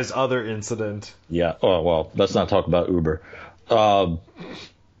 About his other incident. Yeah. Oh, well, let's not talk about Uber. For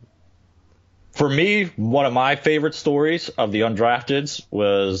me, one of my favorite stories of the undrafteds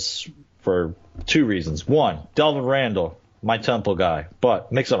was for two reasons. One, Delvin Randall, my Temple guy,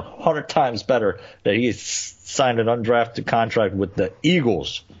 but makes it 100 times better that he signed an undrafted contract with the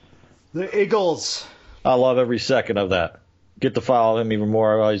Eagles. The Eagles. I love every second of that. Get to follow him even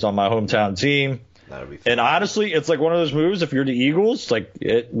more while he's on my hometown team. That'll be fun. And honestly, it's like one of those moves, if you're the Eagles, like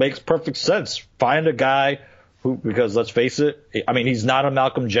it makes perfect sense. Find a guy who, because let's face it, I mean, he's not a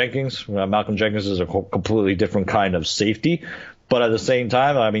Malcolm Jenkins. Malcolm Jenkins is a completely different kind of safety. But at the same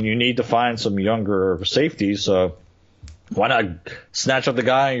time, I mean, you need to find some younger safeties. So why not snatch up the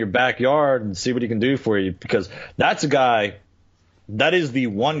guy in your backyard and see what he can do for you? Because that's a guy, that is the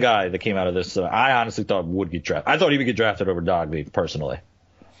one guy that came out of this that I honestly thought would get drafted. I thought he would get drafted over Dogby, personally.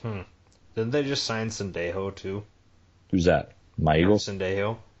 Didn't they just sign Sendejo, too? Who's that? My Eagles?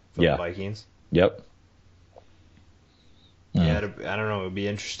 Sendejo from Yeah. the Vikings? Yep. Yeah, I don't know. It would be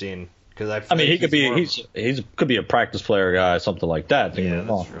interesting. Cause I mean, he could be he's could be a practice player guy, something like that. Yeah,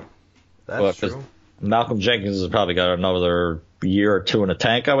 that's true. That's true. Malcolm Jenkins has probably got another year or two in the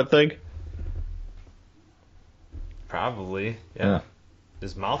tank, I would think. Probably, yeah.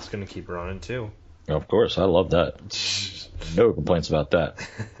 His mouth's gonna keep running too. Of course, I love that. No complaints about that.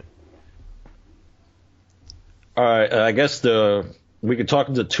 All right, I guess we could talk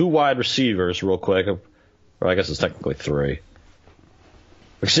to the two wide receivers real quick, or I guess it's technically three.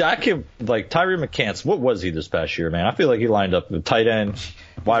 See, I can Tyree McCants. What was he this past year, man? I feel like he lined up with tight end,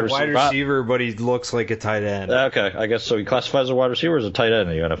 wide receiver, but he looks like a tight end. Okay, I guess so. He classifies as a wide receiver or as a tight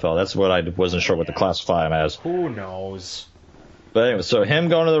end in the NFL. That's what I wasn't sure what to classify him as. Who knows? But anyway, so him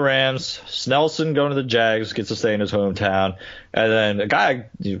going to the Rams, Snelson going to the Jags, gets to stay in his hometown, and then a guy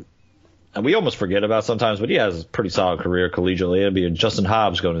we almost forget about sometimes, but he has a pretty solid career collegiately. It'd be Justin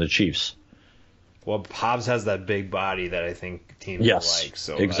Hobbs going to the Chiefs. Well, Hobbs has that big body that I think teams will like.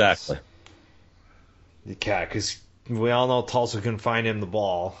 So exactly. Yeah, because we all know Tulsa couldn't find him the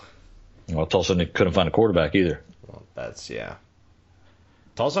ball. Well, Tulsa couldn't find a quarterback either. Well,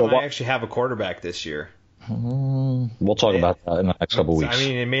 Tulsa might actually have a quarterback this year. We'll talk about that in the next couple weeks. I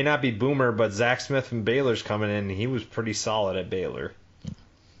mean, it may not be Boomer, but Zach Smith from Baylor's coming in, and he was pretty solid at Baylor.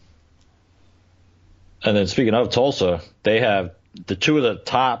 And then speaking of Tulsa, they have the two of the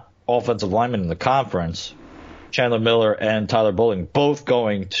top offensive linemen in the conference, Chandler Miller and Tyler Bowling, both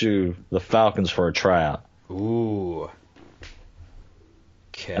going to the Falcons for a tryout. Ooh.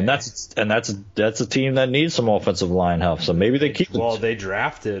 Okay. And that's a team that needs some offensive line help. So maybe they keep. Well, they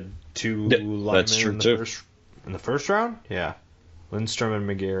drafted two linemen that's true too. In the first round. Yeah, Lindstrom and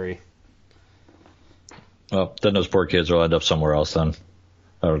McGarry. Well, then those poor kids will end up somewhere else then.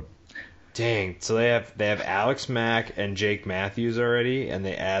 Dang! So they have Alex Mack and Jake Matthews already, and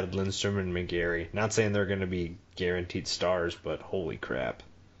they added Lindstrom and McGarry. Not saying they're going to be guaranteed stars, but holy crap!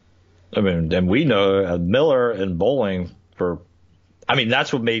 I mean, and we know Miller and Bowling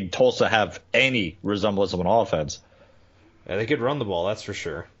that's what made Tulsa have any resemblance of an offense. Yeah, they could run the ball, that's for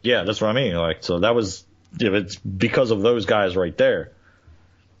sure. Yeah, that's what I mean. So that was it's because of those guys right there.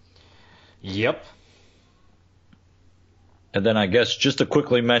 Yep. And then I guess just to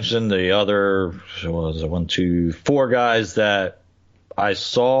quickly mention the other, four guys that I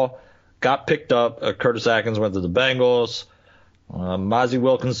saw got picked up. Curtis Atkins went to the Bengals. Mozzie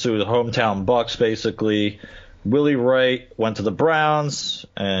Wilkins to the hometown Bucks, basically. Willie Wright went to the Browns.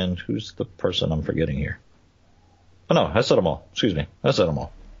 And who's the person I'm forgetting here? Oh, no, I said them all. Excuse me. I said them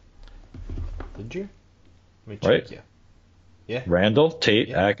all. Did you? Let me check right? You. Yeah. Randall, Tate,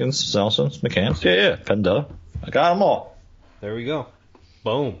 yeah. Atkins, Selson, McCants. Yeah. Pendel. I got them all. There we go.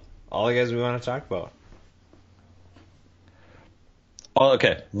 Boom. All the guys we want to talk about. Oh,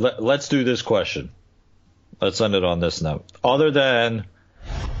 okay. Let's do this question. Let's end it on this note. Other than,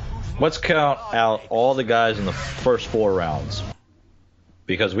 let's count out all the guys in the first 4 rounds.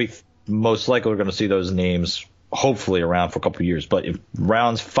 Because we most likely are going to see those names hopefully around for a couple of years. But if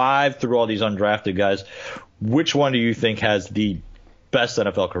rounds 5 through all these undrafted guys, which one do you think has the best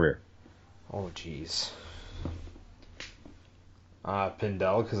NFL career? Oh, jeez.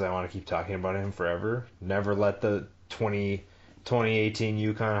 Pendel, because I want to keep talking about him forever. Never let the 2018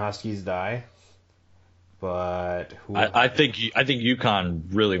 UConn Huskies die. But I think UConn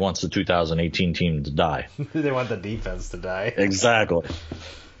really wants the 2018 team to die. They want the defense to die. Exactly.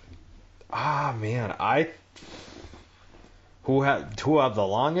 Man, who have the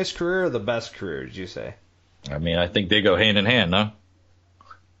longest career or the best career? Did you say? I mean, I think they go hand in hand, no?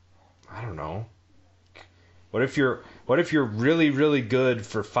 I don't know. What if you're really, really good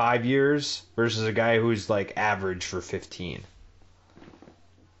for 5 years versus a guy who's like average for 15?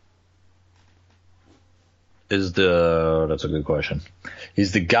 That's a good question.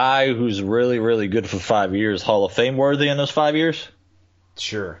 Is the guy who's really, really good for 5 years Hall of Fame worthy in those 5 years?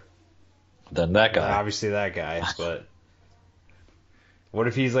 Sure. Then that guy. Obviously that guy, but what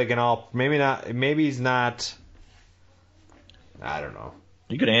if he's like maybe he's not, I don't know.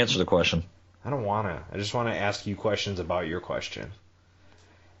 You could answer the question. I don't want to. I just want to ask you questions about your question.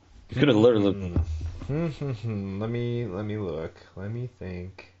 You could have literally... Let me look. Let me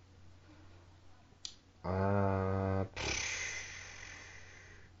think.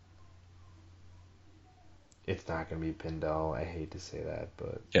 It's not going to be Pindell. I hate to say that,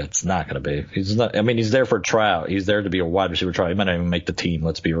 but... Yeah, it's not going to be. He's not. I mean, he's there for a tryout. He's there to be a wide receiver tryout. He might not even make the team,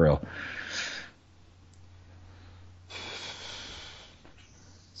 let's be real.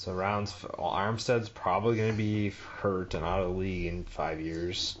 So Armstead's probably going to be hurt and out of the league in 5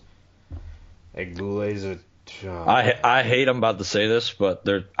 years. Egule's I hate I'm about to say this, but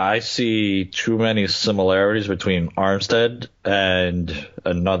I see too many similarities between Armstead and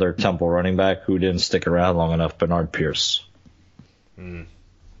another Temple running back who didn't stick around long enough, Bernard Pierce.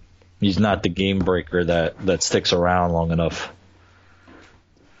 He's not the game breaker that sticks around long enough.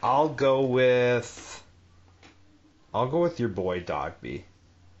 I'll go with your boy Dogby.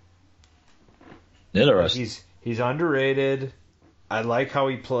 Interesting. He's underrated. I like how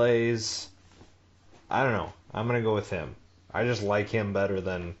he plays. I don't know. I'm going to go with him. I just like him better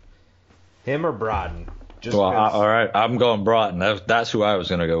than him or Broughton. All right. I'm going Broughton. That's who I was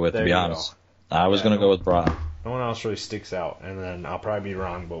going to go with, to be honest. I was going to go with Broughton. No one else really sticks out, and then I'll probably be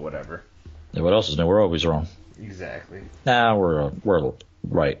wrong, but whatever. Yeah, what else is new? We're always wrong. Exactly. Nah, we're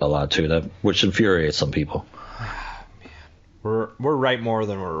right a lot too, which infuriates some people. We're right more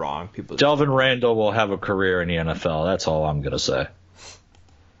than we're wrong. People. Delvin Randall will have a career in the NFL. That's all I'm going to say.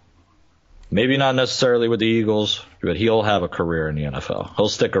 Maybe not necessarily with the Eagles, but he'll have a career in the NFL. He'll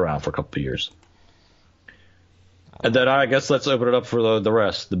stick around for a couple of years. And then I guess let's open it up for the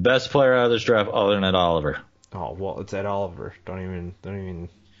rest. The best player out of this draft other than Ed Oliver. Oh, well, it's Ed Oliver. Don't even.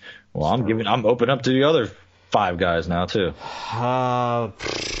 Well, I'm open up to the other 5 guys now too.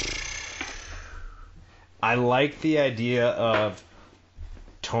 I like the idea of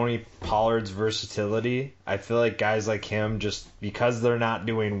Tony Pollard's versatility. I feel like guys like him, just because they're not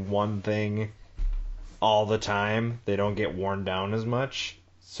doing one thing all the time, they don't get worn down as much.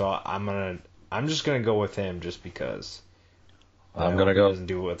 So I'm just gonna go with him just because. I'm gonna go. He doesn't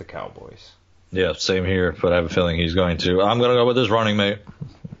do it with the Cowboys. Yeah, same here, but I have a feeling he's going to. I'm gonna go with his running mate.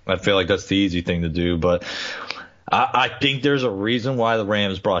 I feel like that's the easy thing to do, but I think there's a reason why the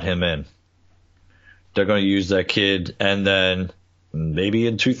Rams brought him in. They're going to use that kid, and then maybe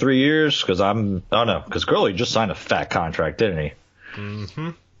in 2-3 years, because Gurley just signed a fat contract, didn't he? Mm-hmm.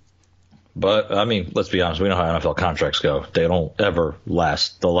 But, I mean, let's be honest, we know how NFL contracts go. They don't ever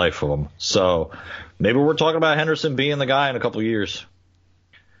last the life of them. So maybe we're talking about Henderson being the guy in a couple of years.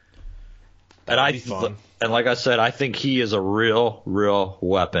 That'd be fun. And like I said, I think he is a real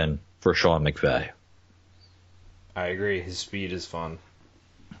weapon for Sean McVay. I agree. His speed is fun.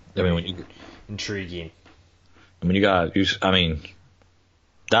 I mean, intriguing. That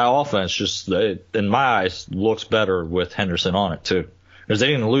offense just, in my eyes, looks better with Henderson on it too. Because they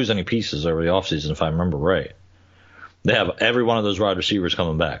didn't lose any pieces over the offseason, if I remember right. They have every one of those wide receivers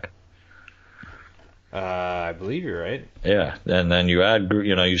coming back. I believe you're right. Yeah, and then you add,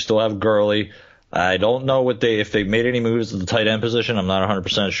 you still have Gurley. I don't know if they made any moves at the tight end position. I'm not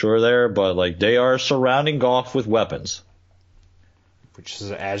 100% sure there, but they are surrounding Goff with weapons. Which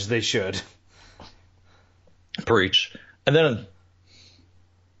is as they should. Preach. And then,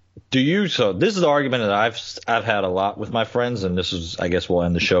 so this is the argument that I've had a lot with my friends, and this is, I guess we'll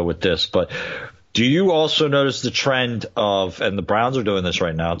end the show with this, but do you also notice the trend of, and the Browns are doing this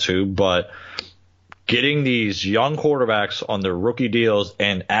right now too, but getting these young quarterbacks on their rookie deals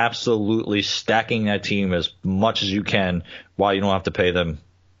and absolutely stacking that team as much as you can while you don't have to pay them?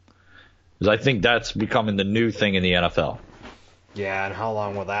 Because I think that's becoming the new thing in the NFL. Yeah, and how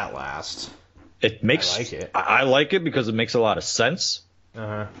long will that last? I like it. I like it because it makes a lot of sense.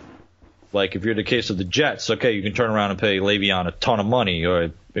 Uh-huh. Like if you're the case of the Jets, okay, you can turn around and pay Le'Veon a ton of money,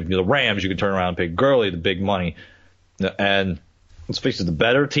 or if you're the Rams, you can turn around and pay Gurley the big money, and let's face it, the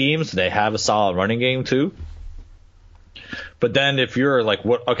better teams, they have a solid running game too. But then if you're like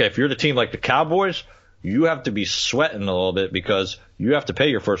if you're the team like the Cowboys, you have to be sweating a little bit because you have to pay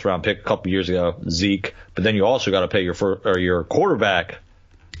your first round pick a couple years ago, Zeke, but then you also got to pay your quarterback,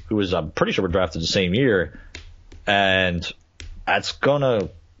 who was, I'm pretty sure, drafted the same year, and that's gonna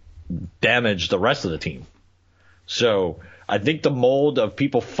damage the rest of the team. So I think the mold of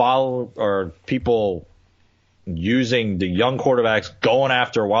people using the young quarterbacks, going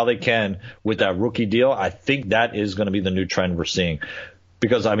after while they can with that rookie deal, I think that is going to be the new trend we're seeing.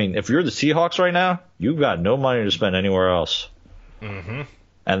 Because, I mean, if you're the Seahawks right now, you've got no money to spend anywhere else. Mm-hmm.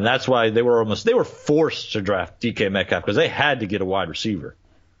 And that's why they were forced to draft DK Metcalf, because they had to get a wide receiver.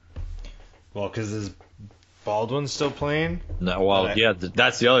 Well, because is Baldwin still playing? No, well, yeah,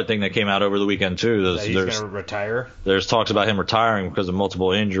 that's the other thing that came out over the weekend, too. He's going to retire? There's talks about him retiring because of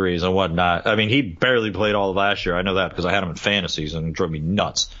multiple injuries and whatnot. I mean, he barely played all of last year. I know that because I had him in fantasies and it drove me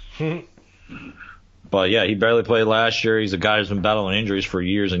nuts. But, yeah, he barely played last year. He's a guy who's been battling injuries for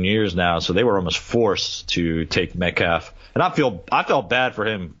years and years now, so they were almost forced to take Metcalf. And I felt bad for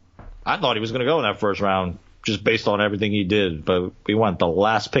him. I thought he was going to go in that first round just based on everything he did, but we went the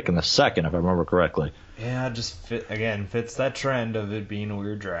last pick in the second, if I remember correctly. Yeah, it just fits that trend of it being a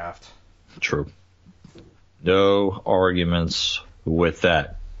weird draft. True. No arguments with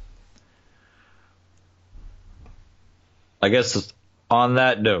that. I guess on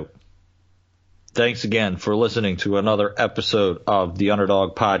that note, thanks again for listening to another episode of the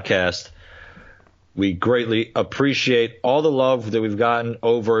Underdog Podcast. We greatly appreciate all the love that we've gotten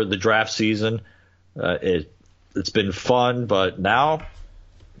over the draft season. It's been fun, but now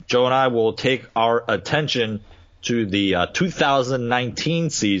Joe and I will take our attention to the 2019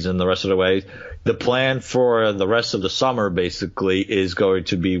 season the rest of the way. The plan for the rest of the summer basically is going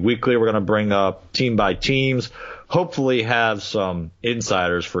to be weekly. We're going to bring up team by teams, hopefully have some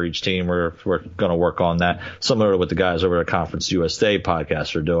insiders for each team. We're going to work on that, similar to what the guys over at Conference USA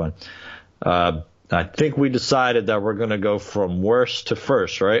podcast are doing. I think we decided that we're going to go from worst to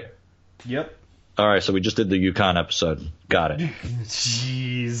first, right? Yep. All right, so we just did the UConn episode. Got it.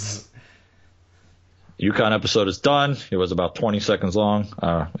 Jeez. UConn episode is done. It was about 20 seconds long,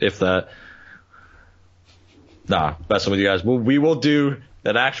 if that. Nah, messing with you guys. We will do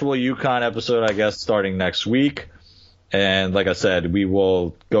an actual UConn episode, I guess, starting next week. And like I said, we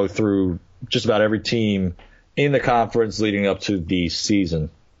will go through just about every team in the conference leading up to the season.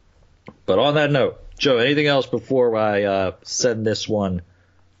 But on that note, Joe, anything else before I send this one?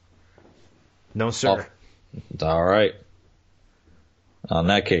 No, sir. All right. On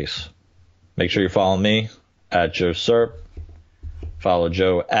that case, make sure you follow me at Joe Serp. Follow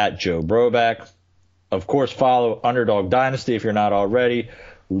Joe at Joe Broback. Of course, follow Underdog Dynasty if you're not already.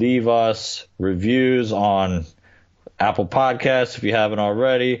 Leave us reviews on Apple Podcasts if you haven't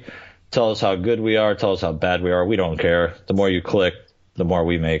already. Tell us how good we are. Tell us how bad we are. We don't care. The more you click, the more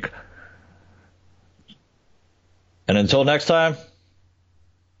we make. And until next time,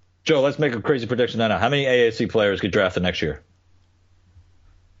 Joe, let's make a crazy prediction now. How many AAC players get drafted next year?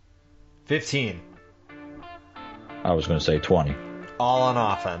 15. I was going to say 20. All on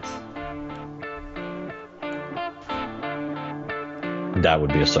offense. That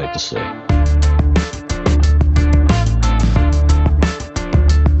would be a sight to see.